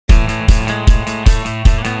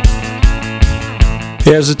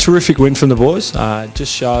Yeah, it was a terrific win from the boys. It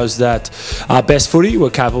just shows that our best footy were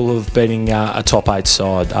capable of beating a top 8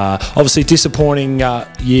 side. Obviously disappointing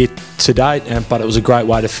year to date, but it was a great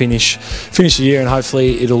way to finish the year, and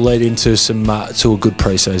hopefully it'll lead into to a good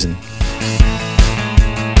pre-season.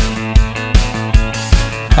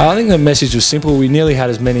 I think the message was simple. We nearly had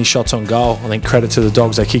as many shots on goal. I think credit to the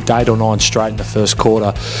Dogs, they kicked 8 or 9 straight in the first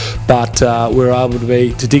quarter, but we were able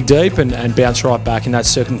to dig deep and bounce right back. In that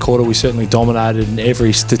second quarter, we certainly dominated in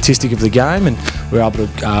every statistic of the game, and we were able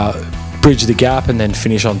to bridge the gap and then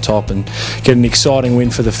finish on top and get an exciting win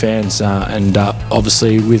for the fans.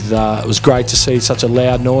 Obviously, it was great to see such a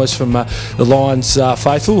loud noise from the Lions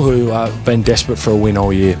faithful, who have been desperate for a win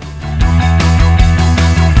all year.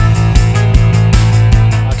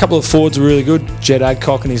 A couple of forwards were really good. Jed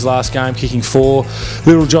Adcock in his last game kicking 4.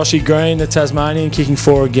 Little Joshy Green, the Tasmanian, kicking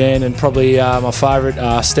 4 again. And probably my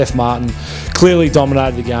favourite, Steph Martin, clearly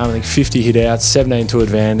dominated the game. I think 50 hit outs, 17 to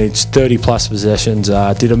advantage, 30 plus possessions.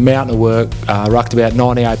 Did a mountain of work, rucked about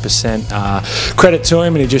 98%. Credit to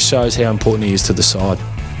him, and he just shows how important he is to the side.